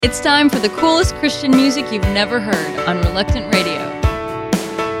It's time for the coolest Christian music you've never heard on Reluctant Radio.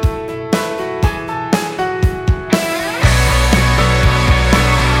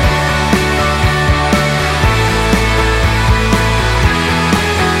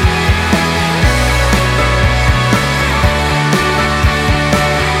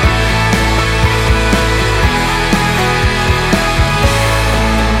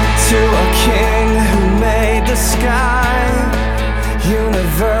 To a king who made the sky,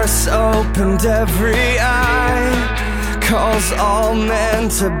 universe opened every eye, calls all men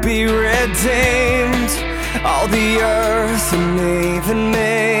to be redeemed, all the earth and even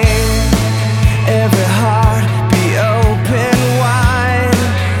me. Every heart be open wide,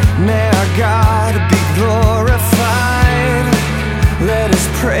 may our God be glorified. Let his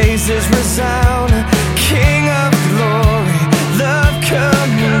praises resound, King of glory, love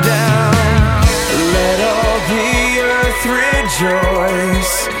come down. Let all the earth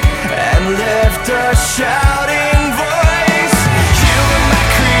rejoice and lift a shouting voice. You are my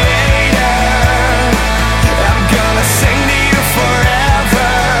creator, I'm gonna sing to you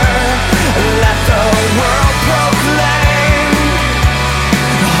forever. Let the world proclaim,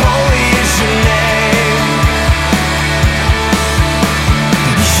 holy is your name.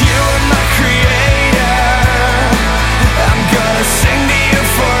 You are my creator, I'm gonna sing to you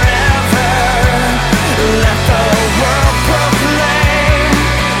forever. Let the world proclaim,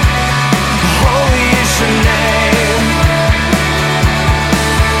 holy is your name.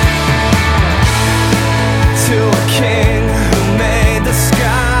 To a king who made the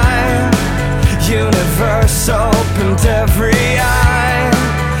sky, universe opened every eye,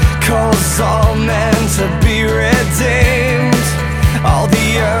 calls all men to be redeemed, all the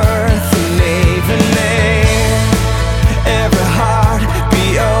earth and even me. Every heart be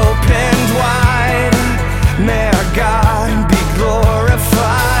opened wide, may our God be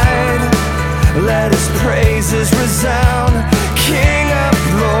glorified. Let his praises resound, King of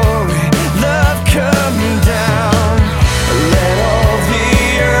glory, love come down. Let all the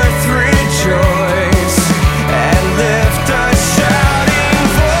earth rejoice and lift a shouting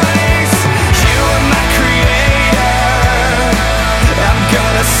voice. You are my creator, I'm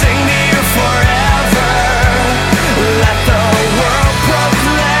gonna sing to you forever. Let the world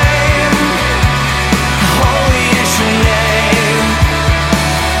proclaim, holy is your name.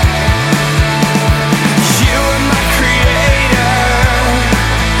 You are my creator,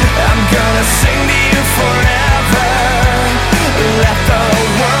 I'm gonna sing to you forever. Let the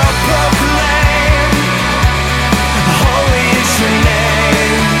world proclaim, holy is your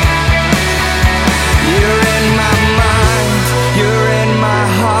name. You're in my mind, you're in my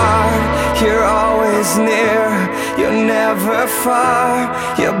heart, you're always near, you're never far.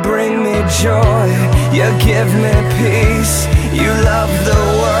 You bring me joy, you give me peace, you love the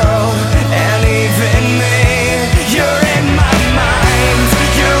world and even me. You're in my mind,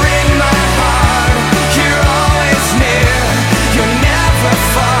 you're in my heart, you're always near, you're never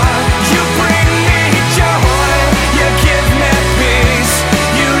far. You bring me joy, you give me peace,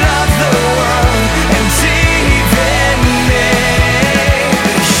 you love the world and even me.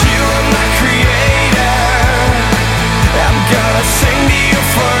 You are my creator, I'm gonna sing to you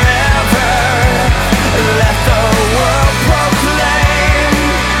forever. Let the world proclaim,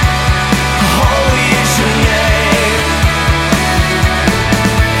 holy is your name.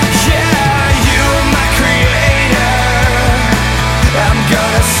 Yeah, you are my creator, I'm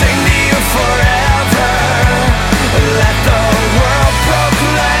gonna sing to you forever. Let the world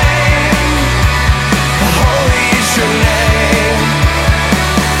proclaim, holy is your name.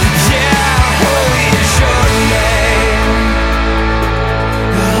 Yeah, holy is your name.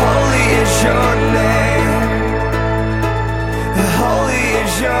 Holy is your name. Holy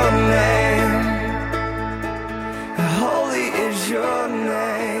is your name. Holy is your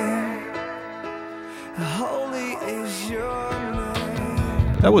name. Holy is your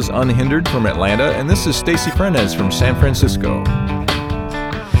name. That was Unhindered from Atlanta, and this is Stacy Frenez from San Francisco.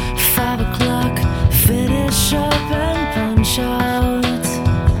 5 o'clock, finish up and punch out.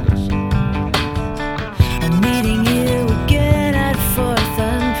 I'm meeting you again at 4th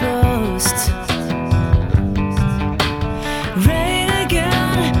and Post. Rain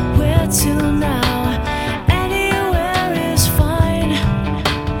again, where to now? Anywhere is fine.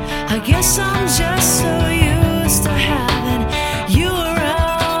 I guess I'm just so used to having you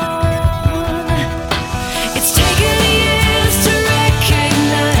around. It's taken years to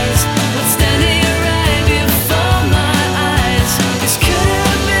recognize what's standing right before my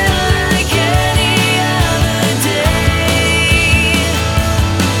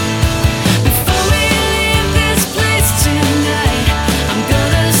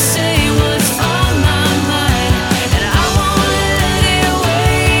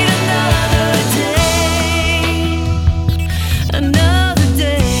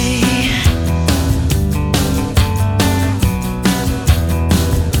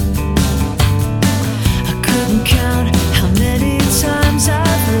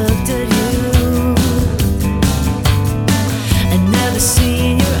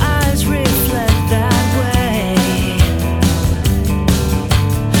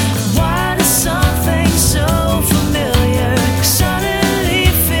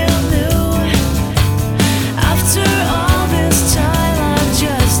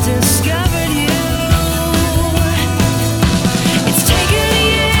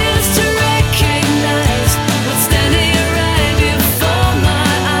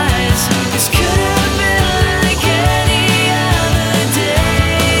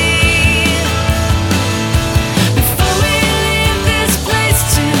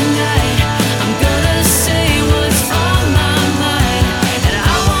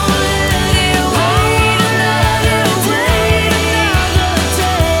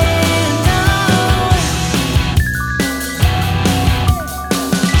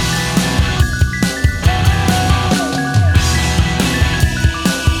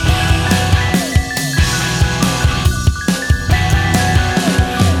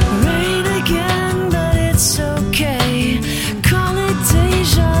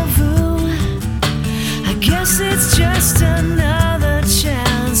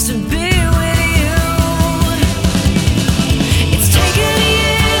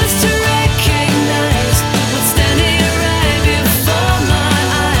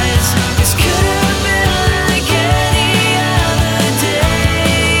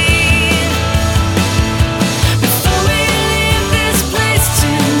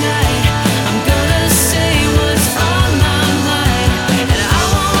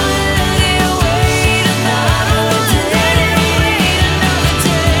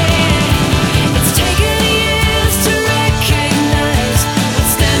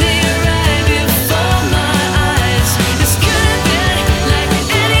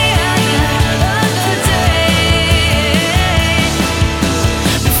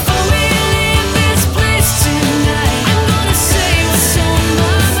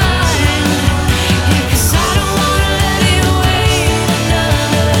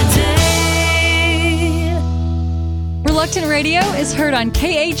Radio is heard on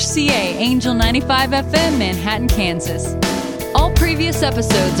KHCA Angel 95 FM, Manhattan, Kansas. All previous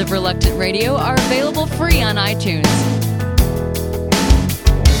episodes of Reluctant Radio are available free on iTunes.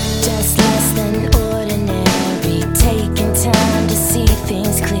 Just less than ordinary, taking time to see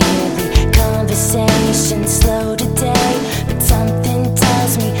things clearly. Conversation slow today, but something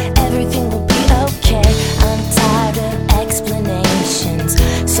tells me everything will be okay. I'm tired of explanations,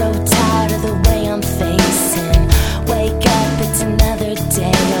 so tired of the way I'm facing. Wake up, it's another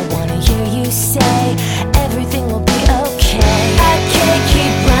day. I wanna hear you say everything will be okay. I can't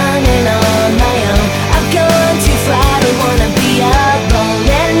keep running on my own. I've gone too far, don't wanna be alone.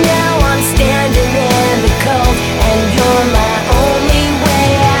 And now I'm standing in the cold, and you're my only way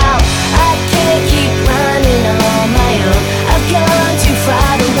out. I can't keep running on my own. I've gone too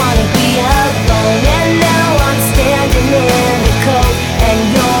far, don't wanna be alone. And now I'm standing in the cold, and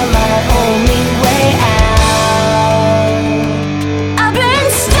you're my only way out. I've been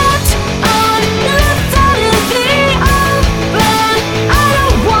stuck on the thought of the open. I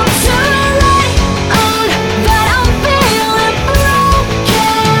don't want to let on that I'm feeling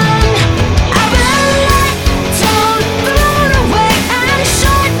broken. I've been let down, thrown away and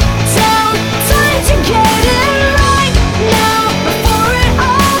shut down. Time to get it right now before it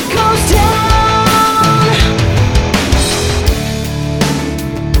all goes down.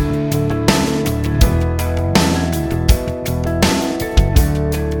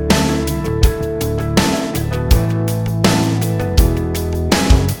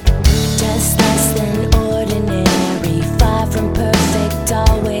 Just less than ordinary, far from perfect,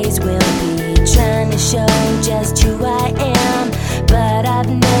 always will be. Trying to show just who I am, but I've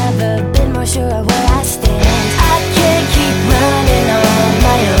never been more sure of where I stand. I can't keep running on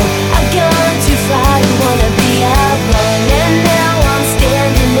my own. I've gone too far, don't wanna be alone. And now I'm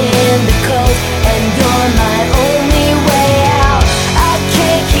standing in the cold, and you're my only way out. I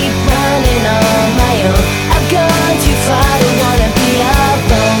can't keep running on my own. I've gone too far, don't wanna be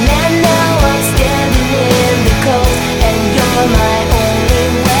alone. And now I'm standing in the cold, and you're my only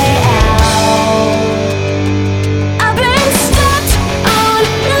way out. I've been stuck on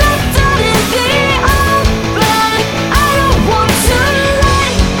the thought of the open. I don't want to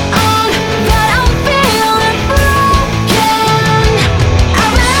let on that I'm feeling broken.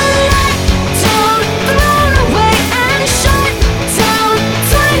 I've been let down, thrown away and shut down.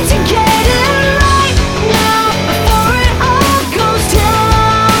 Time to get it right now before it all goes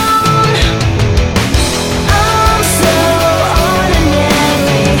down. I'm so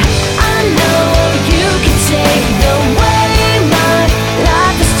ordinary. I know you can take the way my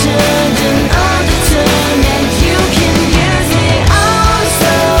life is turned, and I'm determined you can use me. I'm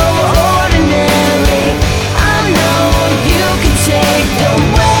so ordinary. I know you can take the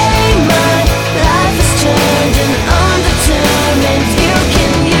way my life is turned, and I'm determined you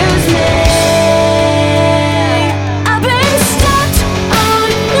can use me. I've been stuck on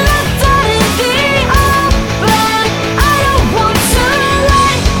the thought of the open. I don't want to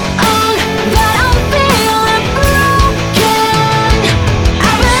let on that I'm feeling broken.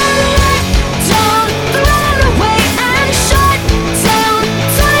 I've been let down, thrown away and shut down.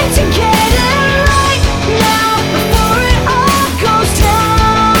 Time to get it right now before it all goes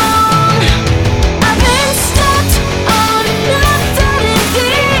down. I've been stuck on the thought of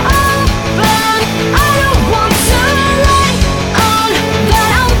the open. I don't want to let on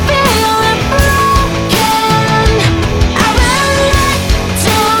that I'm feeling broken. I've been let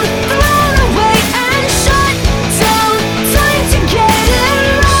down, thrown away and shut down. Time to get it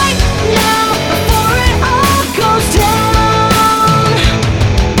right now before it all goes down.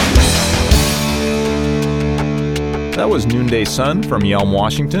 That was Noonday Sun from Yelm,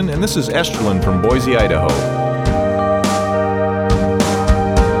 Washington, and this is Esterlin from Boise, Idaho.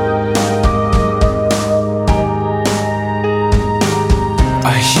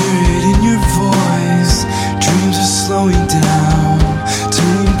 I hear it in your voice. Dreams are slowing down.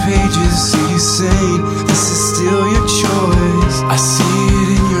 Turning pages, see you saying this is still your choice. I see it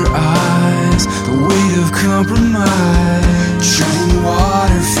in your eyes, the weight of compromise. Treading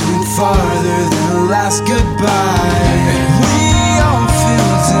water, feeling farther than the last goodbye. And we all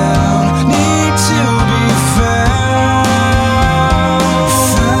feel down, need to be found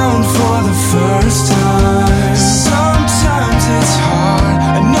for the first time. Sometimes it's hard,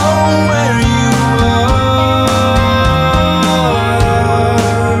 I know where you are.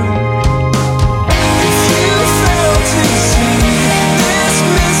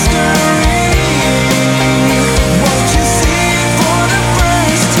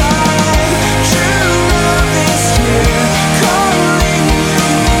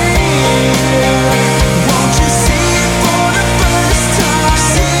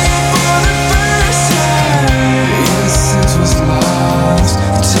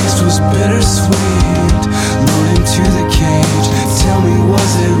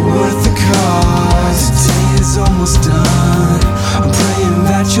 it worth the cost? Today is almost done. I'm praying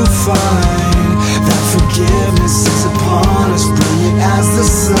that you'll find that forgiveness is upon us, brilliant as the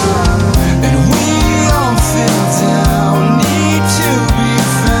sun. And we all fell down, need to be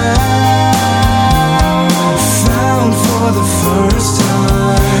found for the first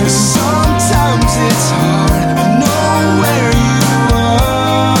time. Sometimes it's hard to know where you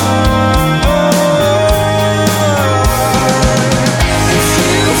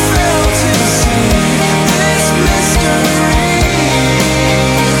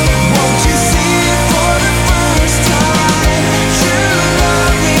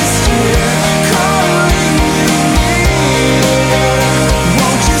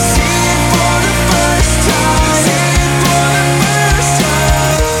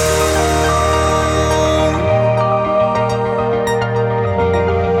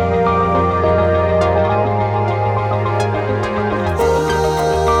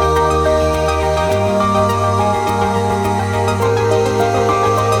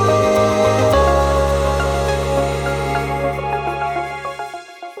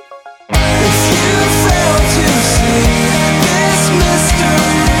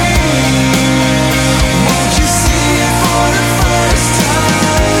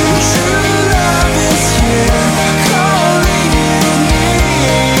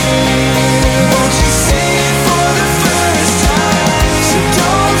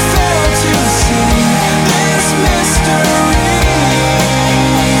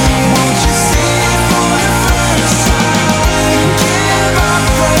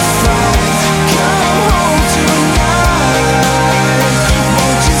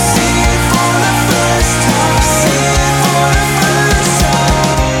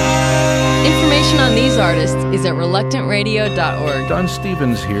reluctantradio.org. Don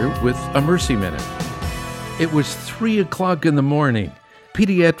Stevens here with a Mercy Minute. It was 3 o'clock in the morning.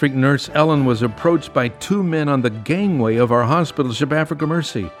 Pediatric nurse Ellen was approached by 2 men on the gangway of our hospital ship Africa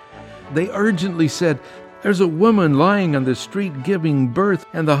Mercy. They urgently said, "There's a woman lying on the street giving birth,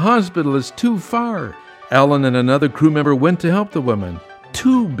 and the hospital is too far." Ellen and another crew member went to help the woman.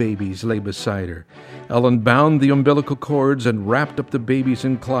 2 babies lay beside her. Ellen bound the umbilical cords and wrapped up the babies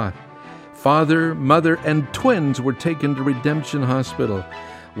in cloth. Father, mother, and twins were taken to Redemption Hospital.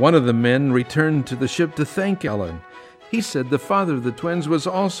 One of the men returned to the ship to thank Ellen. He said the father of the twins was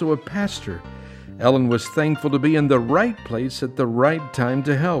also a pastor. Ellen was thankful to be in the right place at the right time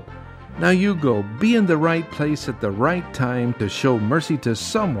to help. Now you go, be in the right place at the right time to show mercy to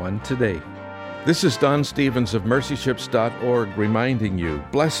someone today. This is Don Stevens of mercyships.org reminding you,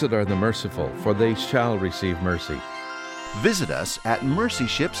 blessed are the merciful, for they shall receive mercy. Visit us at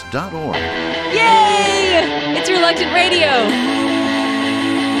mercyships.org. Yay! It's Reluctant Radio.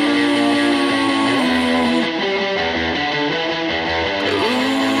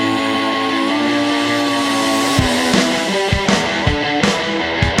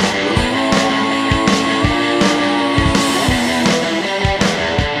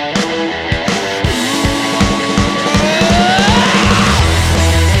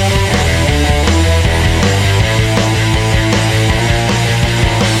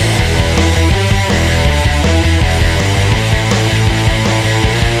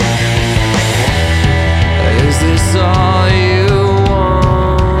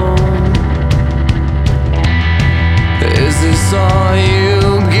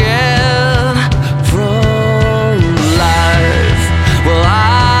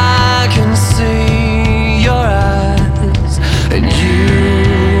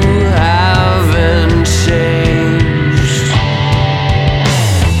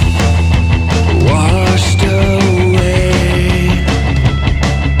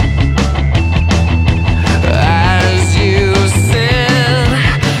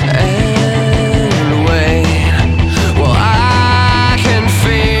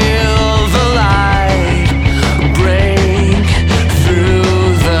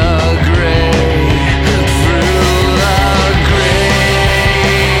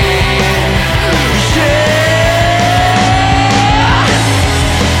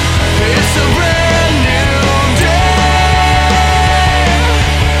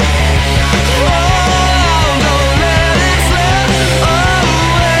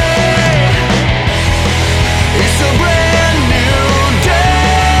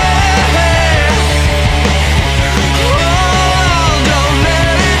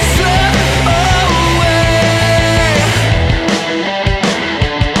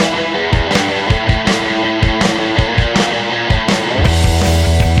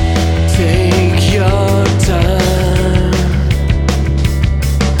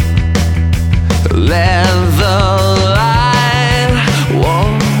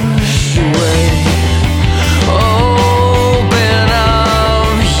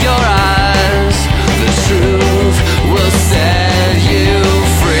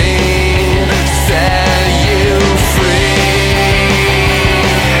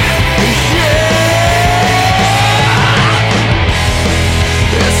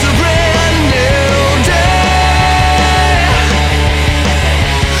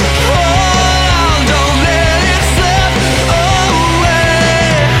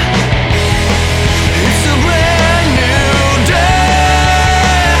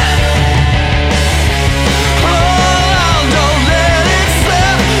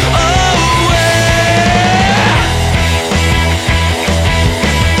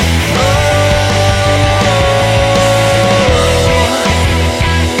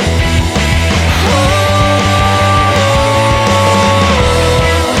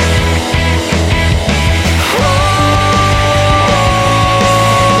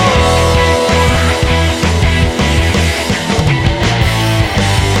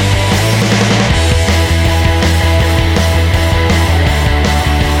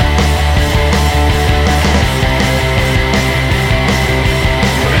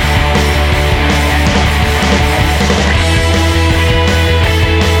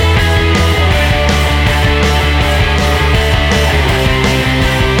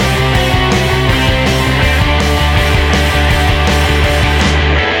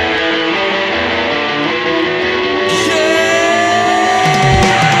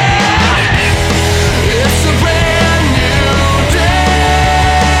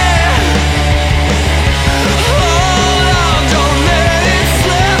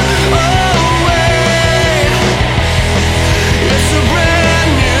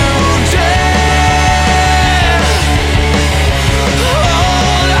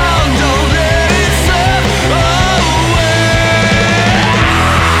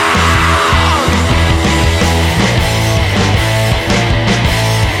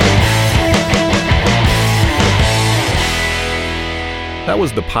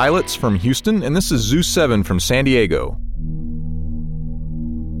 was The Pilots from Houston, and this is Zeus 7 from San Diego.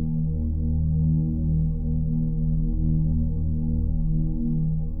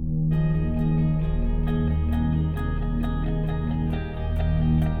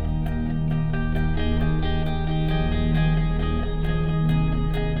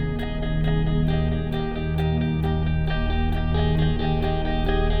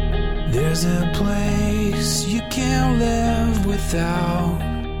 There's a place you can't live without.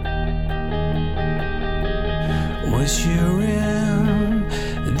 Once you're in,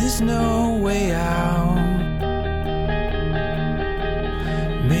 there's no way out.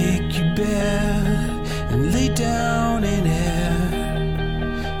 Make your bed and lay down in it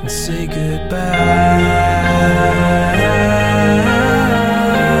and say goodbye.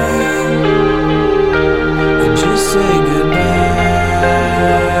 And just say goodbye.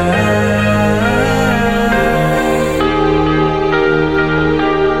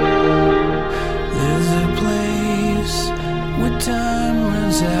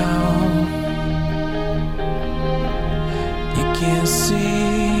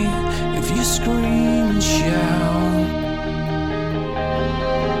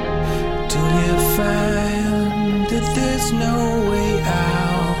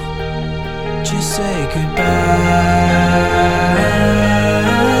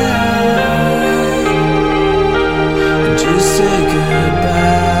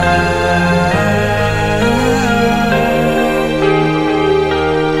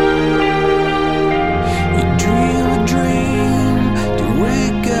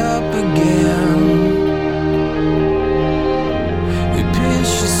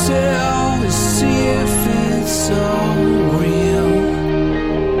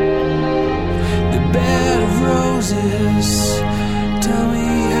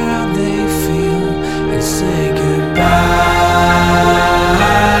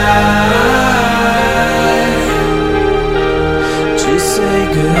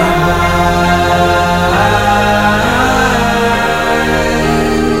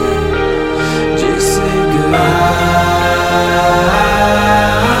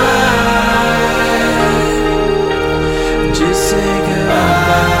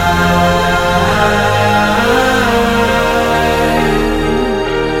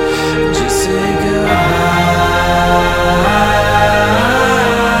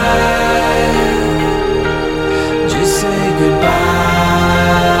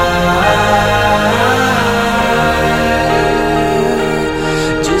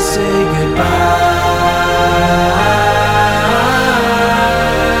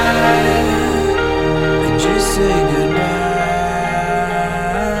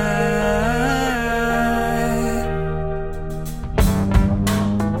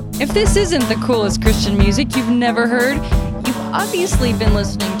 If this isn't the coolest Christian music you've never heard, you've obviously been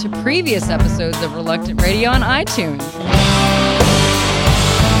listening to previous episodes of Reluctant Radio on iTunes.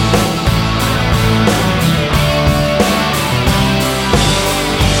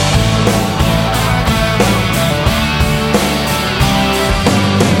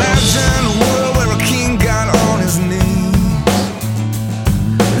 Imagine a world where a king got on his knees,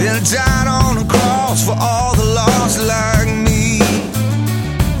 then died on a cross for all the lost like me.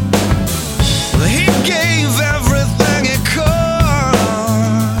 He gave everything he could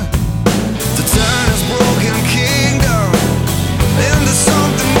to turn his broken kingdom into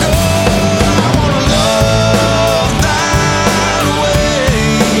something good. I wanna love that way.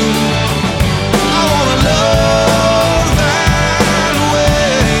 I wanna love that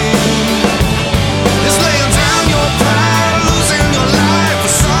way. It's laying down your pride, losing your life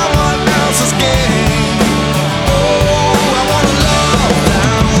for someone else's gain. Oh, I wanna love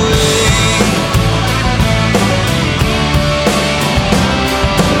that way.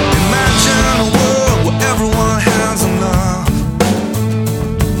 Imagine a world where everyone has enough,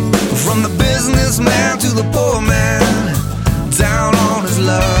 from the businessman to the poor man, down on his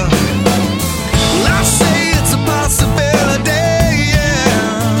luck. Well, I say it's a possibility,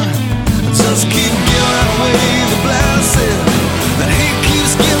 yeah. Just keep giving away the blessing that he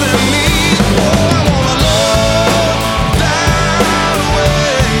keeps giving me. Oh, I wanna love that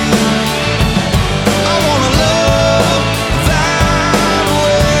way. I wanna love that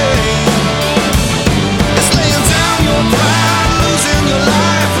way. It's laying down your pride, losing your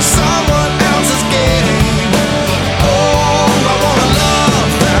life for someone else's gain. Oh,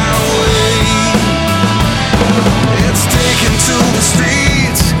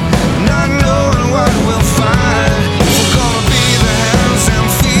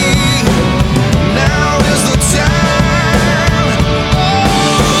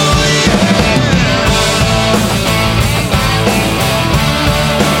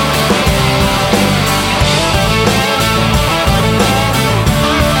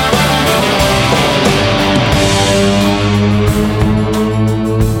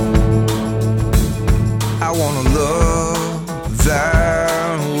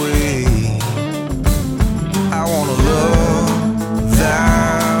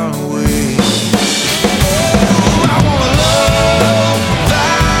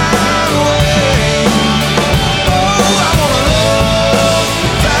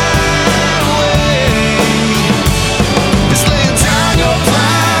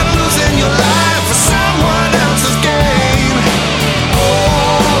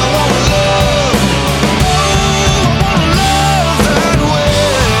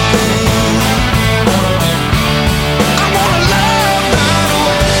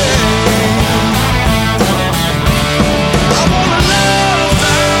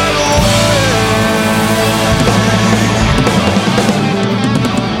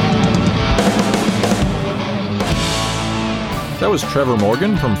 was Trevor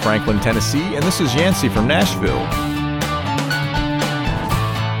Morgan from Franklin, Tennessee, and this is Yancey from Nashville.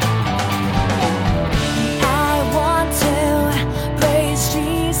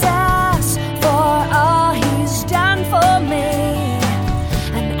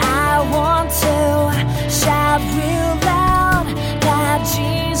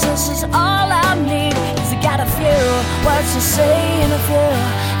 Words to say and a few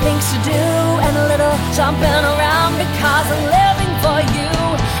things to do and a little jumping around because I'm living for you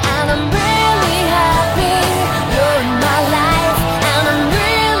and I'm really happy you're in my life and I'm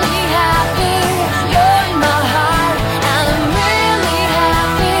really happy you're in my heart and I'm really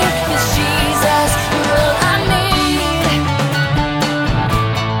happy 'cause Jesus, you're all I need.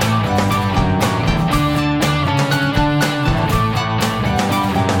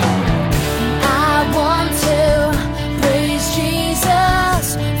 I want to praise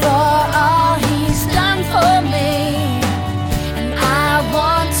Jesus for all he's done for me. And I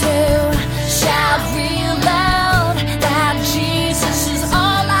want to shout real loud that Jesus is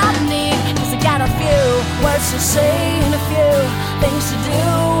all I need. 'Cause I got a few words to say and a few things to do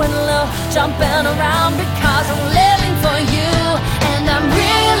and a little jumping around because I'm living for you. And I'm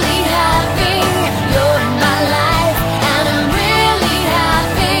really happy you're in my life. And I'm really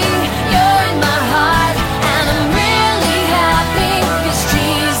happy you're in my heart. And I'm really happy 'cause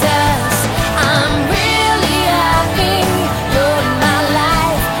Jesus, I'm really happy you're in my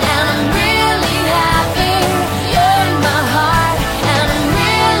life. And I'm really happy you're in my heart. And I'm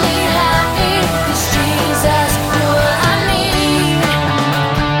really happy 'cause Jesus, you're all I need.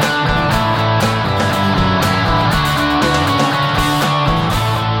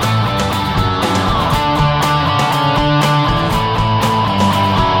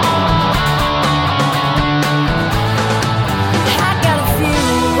 I got a few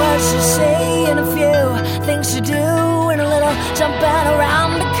words to say and a few things to do and a little jumping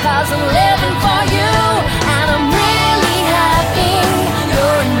around because I'm living for you. And I'm really happy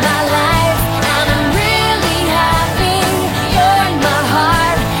you're in my life. And I'm really happy you're in my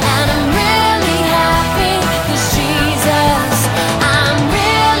heart. And I'm really happy 'cause Jesus, I'm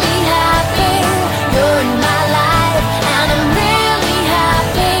really happy you're in my life. And I'm really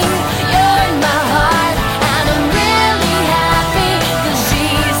happy you're in my heart. And I'm really happy 'cause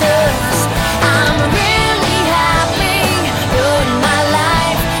Jesus, I'm really happy you're in my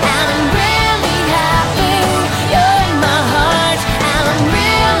life. And I'm really happy you're in my heart. And I'm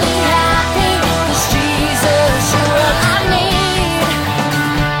really happy 'cause Jesus, you're all I need.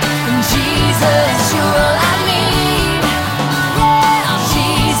 And Jesus, you're all I need. Yeah,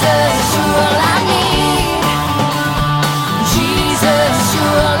 Jesus, you're all I need. Jesus,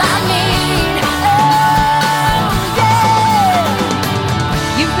 you're all I need. Oh,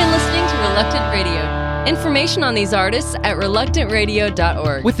 yeah. You've been listening to Reluctant Radio. Information on these artists at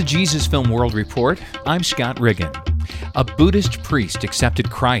reluctantradio.org. With the Jesus Film World Report, I'm Scott Riggin. A Buddhist priest accepted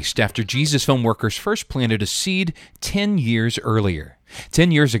Christ after Jesus Film workers first planted a seed 10 years earlier.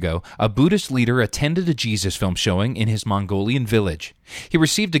 10 years ago, a Buddhist leader attended a Jesus Film showing in his Mongolian village. He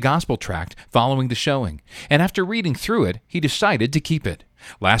received a gospel tract following the showing, and after reading through it, he decided to keep it.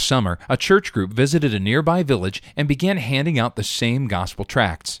 Last summer, a church group visited a nearby village and began handing out the same gospel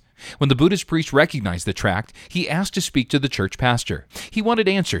tracts. When the Buddhist priest recognized the tract, he asked to speak to the church pastor. He wanted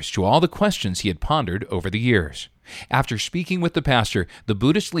answers to all the questions he had pondered over the years. After speaking with the pastor, the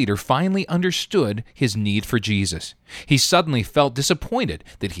Buddhist leader finally understood his need for Jesus. He suddenly felt disappointed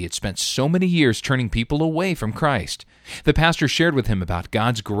that he had spent so many years turning people away from Christ. The pastor shared with him about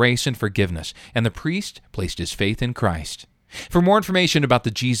God's grace and forgiveness, and the priest placed his faith in Christ. For more information about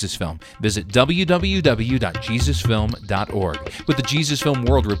the Jesus Film, visit www.jesusfilm.org. With the Jesus Film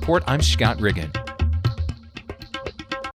World Report, I'm Scott Riggin.